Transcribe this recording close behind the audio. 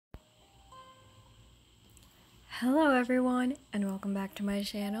Hello everyone and welcome back to my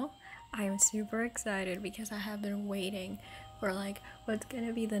channel. I am super excited because I have been waiting for what's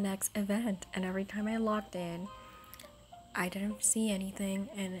gonna be the next event, and every time I logged in I didn't see anything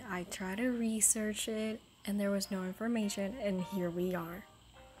and I tried to research it and there was no information, and here we are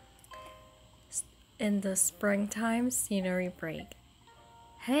in the springtime scenery break.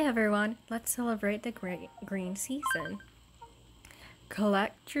 Hey everyone, let's celebrate the green season.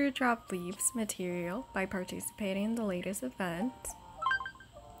 Collect True Drop Leaves material by participating in the latest events.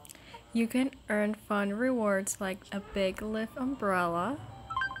 You can earn fun rewards like a big leaf umbrella.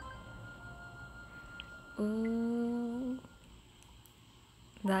 Ooh,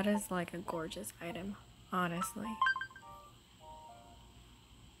 that is like a gorgeous item, honestly.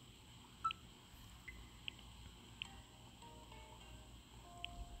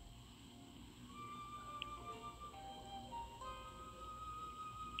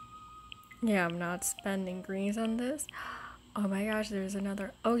 Yeah, I'm not spending greens on this. Oh my gosh, there's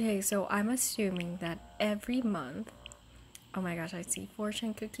another. Okay, so I'm assuming that every month. Oh my gosh, I see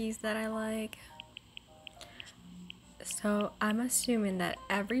fortune cookies that I like. So I'm assuming that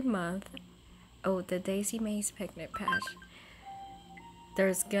every month. Oh, the Daisy Maze picnic patch.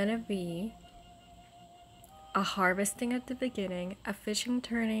 There's gonna be a harvesting at the beginning, a fishing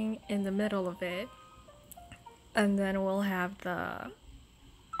turning in the middle of it, and then we'll have the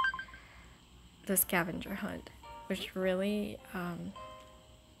scavenger hunt, which really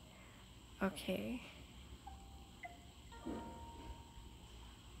okay.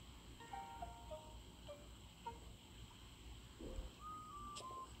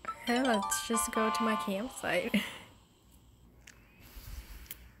 Okay, let's just go to my campsite.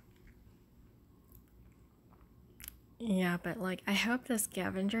 Yeah, but I hope the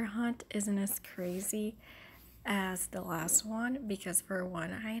scavenger hunt isn't as crazy as the last one, because for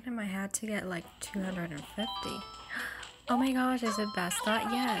one item I had to get like 250. Oh my gosh, is it best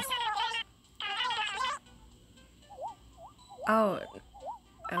thought? Yes. Oh,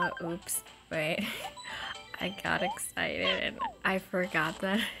 oops, wait. I got excited and I forgot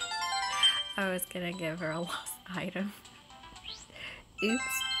that I was gonna give her a lost item. Oops.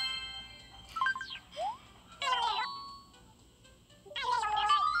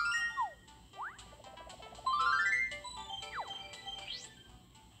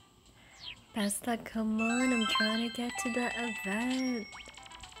 Besta, come on, I'm trying to get to the event.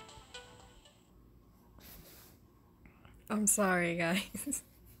 I'm sorry, guys.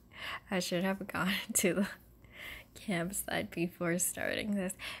 I should have gone to the campsite before starting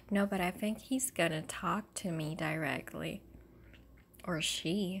this. No, but I think he's gonna talk to me directly. Or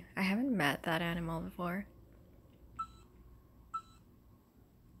she. I haven't met that animal before.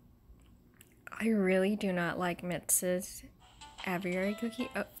 I really do not like Mitsu's aviary cookie.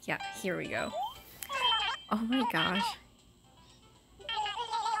 Oh, yeah, here we go. Oh my gosh.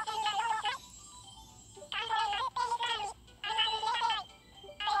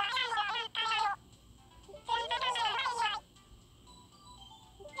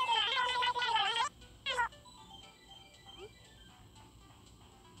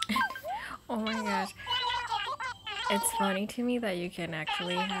 Oh my gosh. It's funny to me that you can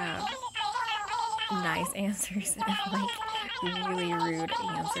actually have nice answers and really rude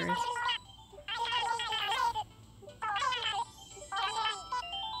answers.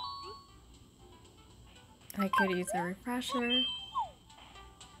 I could use a refresher.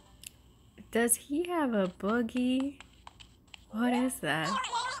 Does he have a boogie? What is that?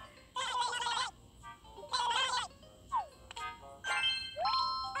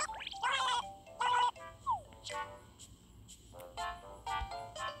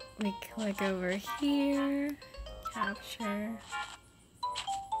 We click over here, capture.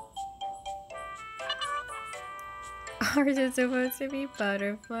 Are they supposed to be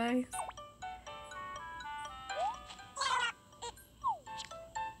butterflies?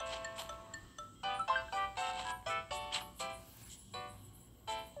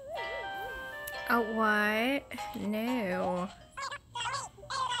 Oh, what? No.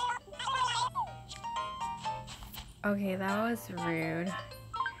 Okay, that was rude.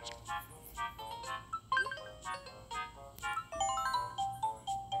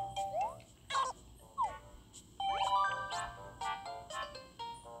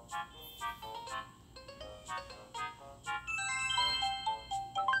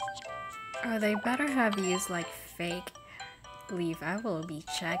 Oh, they better have used fake leaf. I will be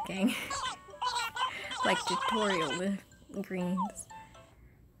checking. Tutorial greens.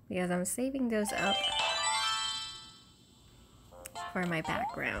 Because I'm saving those up for my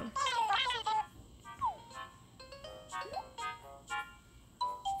background.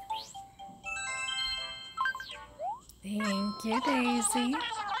 Thank you, Daisy.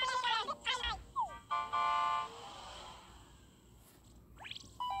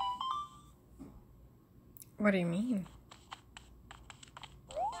 What do you mean?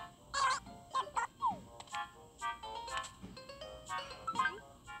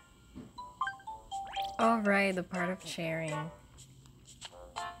 All right, the part of sharing.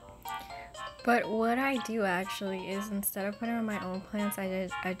 But what I do actually is instead of putting on my own plants,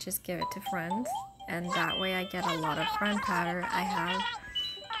 I just give it to friends, and that way I get a lot of friend powder. I have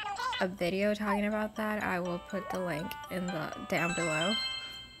a video talking about that. I will put the link in the down below.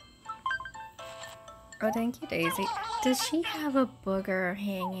 Oh, thank you, Daisy. Does she have a booger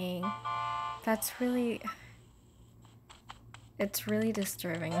hanging? That's really... It's really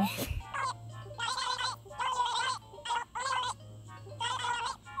disturbing me.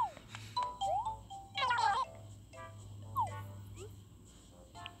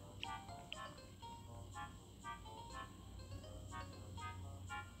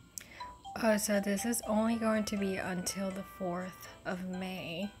 Oh, so this is only going to be until the 4th of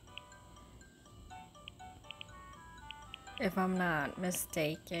May. If I'm not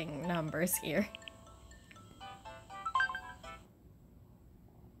mistaking numbers here.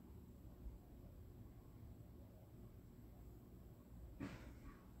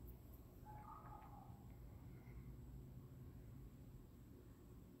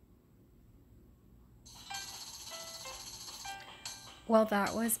 Well,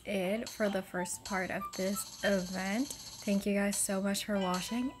 that was it for the first part of this event. Thank you guys so much for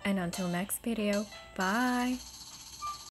watching, and until next video, bye!